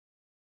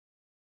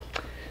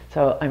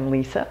So I'm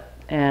Lisa,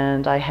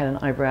 and I had an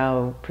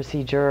eyebrow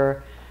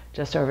procedure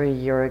just over a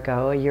year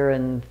ago, a year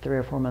and 3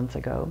 or 4 months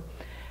ago,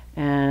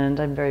 and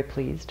I'm very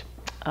pleased.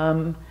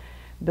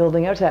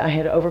 Building up to that, I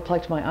had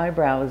overplucked my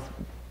eyebrows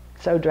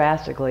so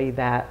drastically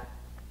that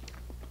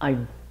I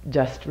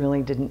just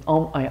really didn't,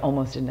 I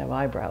almost didn't have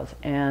eyebrows,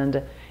 and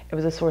it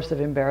was a source of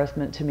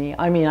embarrassment to me.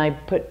 I mean,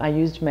 I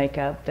used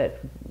makeup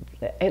that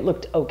it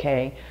looked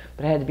okay,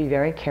 but I had to be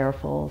very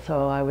careful,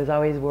 so I was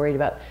always worried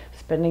about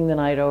spending the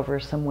night over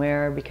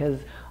somewhere because,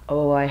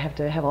 oh, I have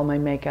to have all my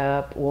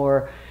makeup,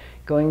 or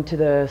going to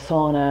the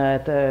sauna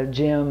at the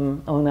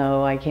gym, oh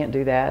no, I can't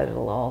do that,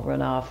 it'll all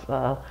run off.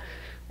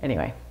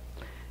 Anyway,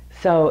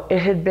 so it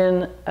had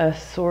been a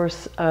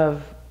source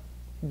of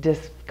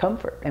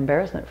discomfort,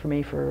 embarrassment for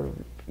me for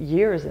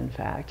years, in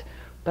fact,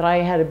 but I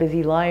had a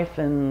busy life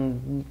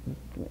and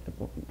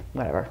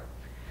whatever.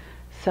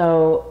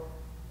 So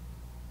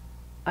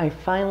I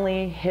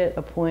finally hit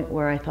a point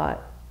where I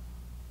thought,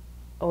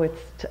 oh,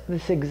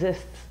 this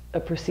exists, a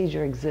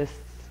procedure exists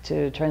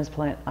to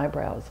transplant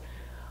eyebrows.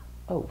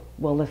 Oh,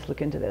 well, let's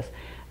look into this.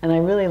 And I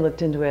really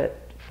looked into it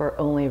for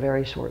only a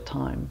very short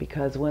time,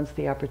 because once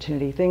the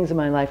opportunity, things in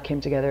my life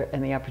came together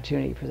and the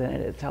opportunity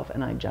presented itself,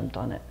 and I jumped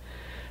on it.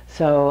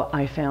 So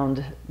I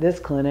found this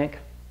clinic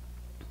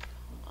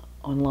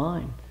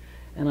online,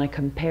 and I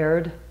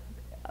compared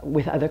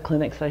with other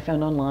clinics that I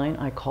found online.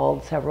 I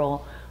called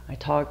several, I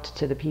talked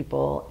to the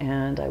people,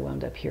 and I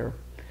wound up here.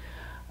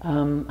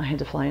 I had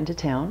to fly into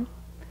town.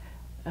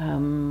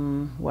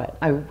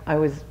 I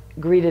was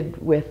greeted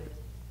with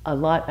a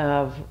lot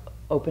of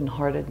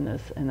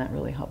open-heartedness, and that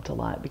really helped a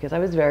lot, because I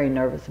was very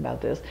nervous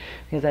about this,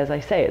 because as I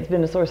say, it's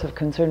been a source of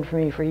concern for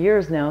me for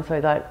years now, so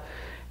I thought,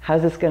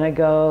 how's this going to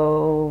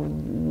go?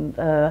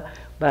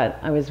 But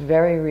I was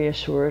very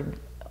reassured,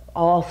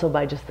 also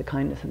by just the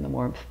kindness and the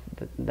warmth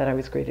that I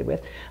was greeted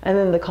with, and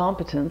then the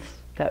competence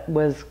that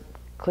was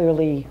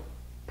clearly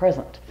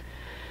present.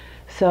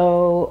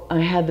 So I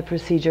had the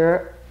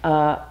procedure.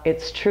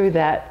 It's true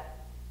that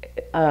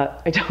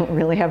I don't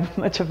really have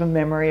much of a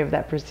memory of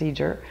that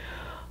procedure.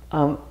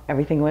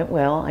 Everything went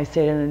well. I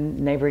stayed in a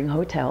neighboring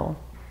hotel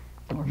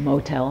or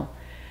motel,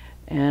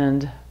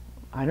 and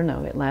I don't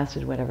know, it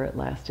lasted whatever it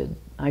lasted.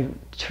 And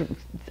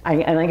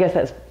I guess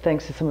that's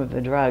thanks to some of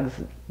the drugs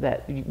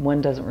that one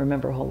doesn't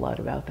remember a whole lot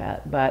about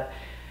that, but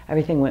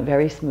everything went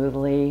very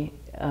smoothly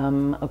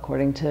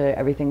according to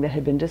everything that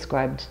had been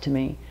described to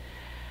me.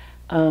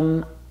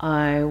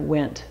 I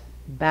went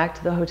back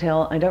to the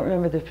hotel. I don't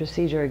remember the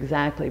procedure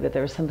exactly, but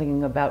there was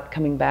something about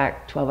coming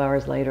back 12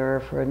 hours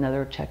later for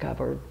another checkup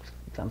or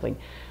something.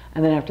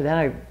 And then after that,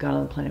 I got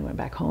on the plane and went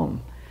back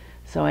home.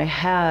 So I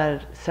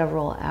had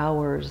several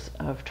hours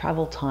of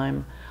travel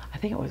time. I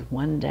think it was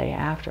one day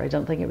after. I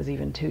don't think it was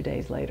even 2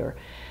 days later.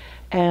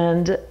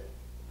 And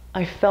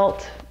I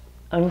felt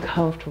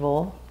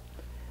uncomfortable,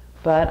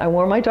 but I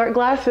wore my dark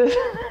glasses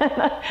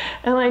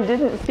and I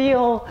didn't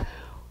feel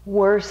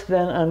worse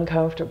than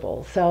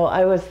uncomfortable. So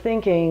I was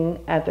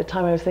thinking, at the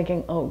time I was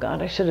thinking, oh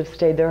God, I should have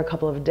stayed there a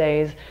couple of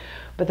days.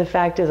 But the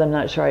fact is, I'm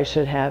not sure I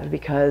should have,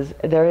 because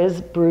there is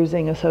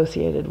bruising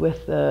associated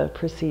with the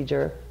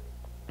procedure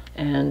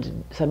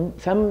and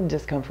some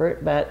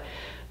discomfort, but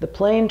the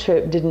plane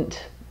trip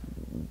didn't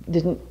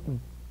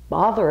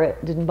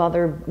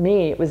bother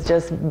me. It was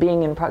just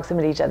being in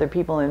proximity to other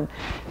people and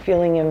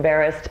feeling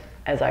embarrassed,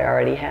 as I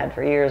already had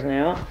for years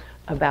now,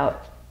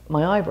 about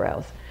my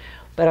eyebrows.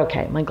 But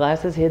okay, my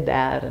glasses hid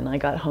that, and I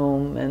got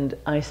home and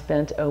I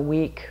spent a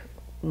week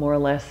more or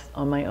less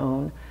on my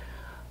own.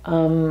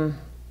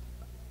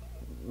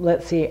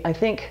 Let's see, I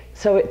think,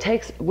 so it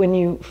takes, when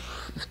you,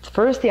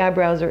 first the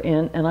eyebrows are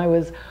in, and I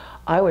was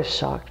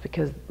shocked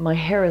because my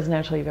hair is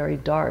naturally very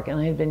dark, and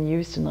I had been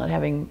used to not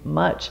having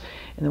much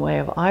in the way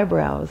of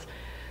eyebrows,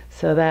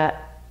 so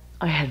that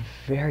I had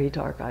very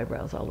dark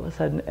eyebrows all of a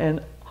sudden,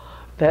 and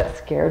that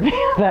scared me.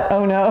 That,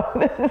 oh no,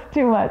 this is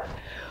too much.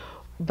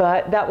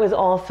 But that was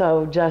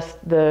also just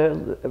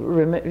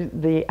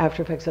the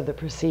after effects of the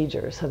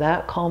procedure. So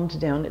that calmed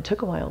down. It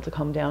took a while to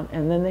calm down,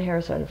 and then the hair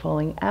started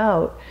falling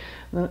out.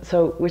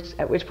 So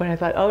at which point I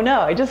thought, oh no,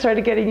 I just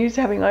started getting used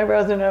to having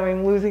eyebrows and now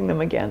I'm losing them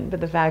again.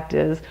 But the fact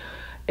is,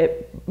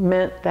 it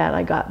meant that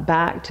I got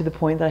back to the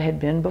point that I had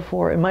been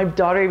before. And my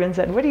daughter even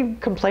said, what are you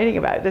complaining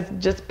about?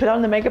 Just put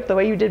on the makeup the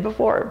way you did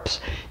before. Psh,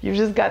 you've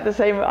just got the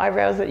same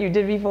eyebrows that you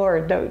did before.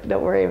 Don't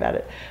worry about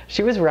it.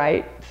 She was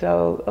right.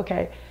 So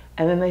okay.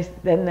 And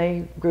then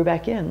they grew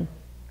back in,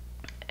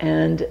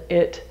 and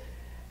it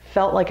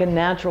felt like a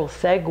natural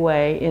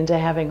segue into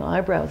having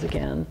eyebrows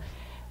again.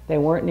 They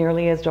weren't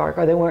nearly as dark,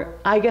 or they weren't,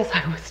 I guess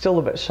I was still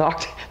a bit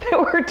shocked. They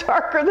were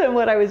darker than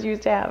what I was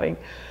used to having.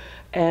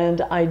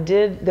 And I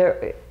did,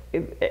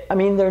 I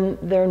mean,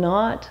 they're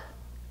not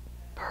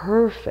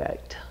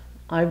perfect.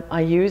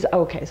 I use,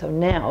 okay, so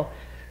now,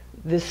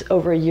 this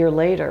over a year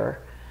later,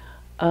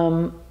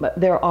 but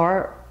there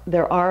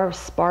are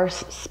sparse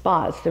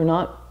spots. They're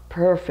not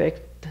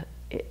perfect.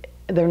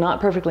 They're not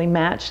perfectly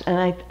matched, and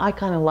I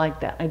kind of like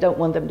that. I don't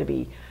want them to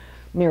be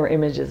mirror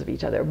images of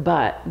each other,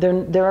 but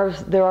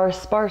there are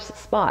sparse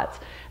spots,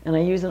 and I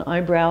use an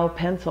eyebrow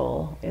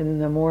pencil in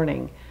the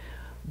morning.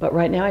 But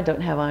right now I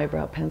don't have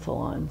eyebrow pencil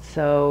on,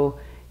 so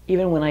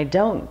even when I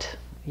don't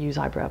use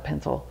eyebrow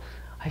pencil,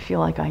 I feel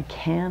like I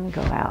can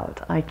go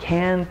out. I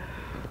can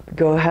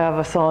go have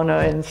a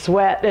sauna and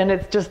sweat, and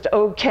it's just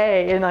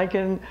okay, and I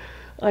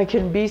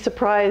can be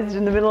surprised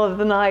in the middle of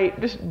the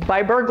night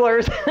by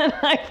burglars and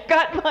I've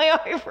got my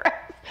eyebrows.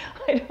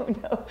 I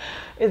don't know.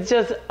 It's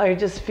just, I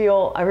just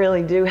feel, I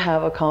really do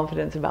have a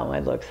confidence about my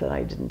looks that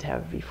I didn't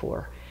have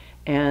before.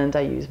 And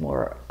I use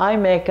more eye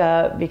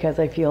makeup because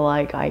I feel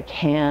like I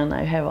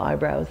have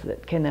eyebrows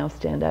that can now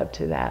stand up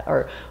to that.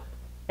 Or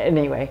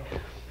anyway,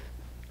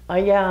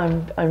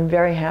 yeah, I'm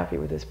very happy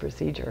with this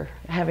procedure,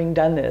 having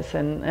done this.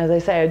 And as I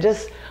say,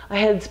 I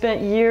had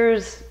spent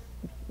years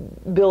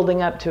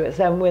building up to it.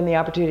 So when the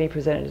opportunity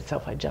presented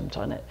itself, I jumped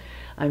on it.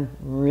 I'm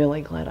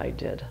really glad I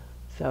did.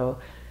 So,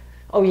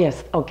 oh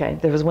yes, okay.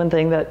 There was one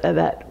thing that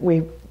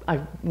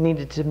I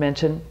needed to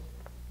mention.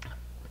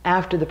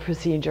 After the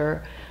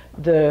procedure,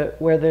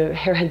 where the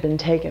hair had been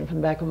taken from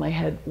the back of my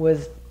head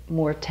was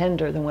more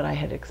tender than what I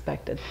had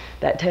expected.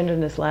 That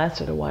tenderness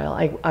lasted a while.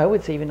 I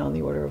would say even on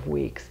the order of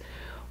weeks,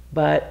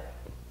 but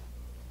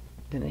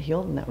then it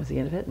healed, and that was the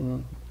end of it.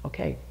 And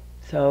okay,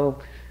 so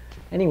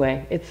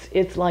anyway,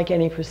 it's like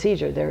any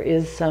procedure. There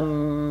is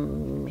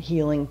some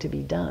healing to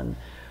be done,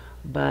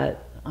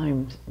 but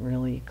I'm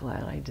really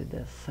glad I did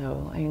this.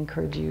 So I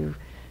encourage you,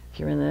 if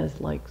you're in a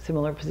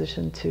similar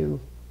position, to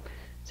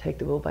take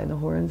the bull by the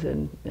horns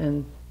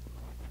and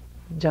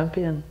jump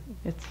in.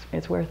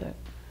 It's worth it.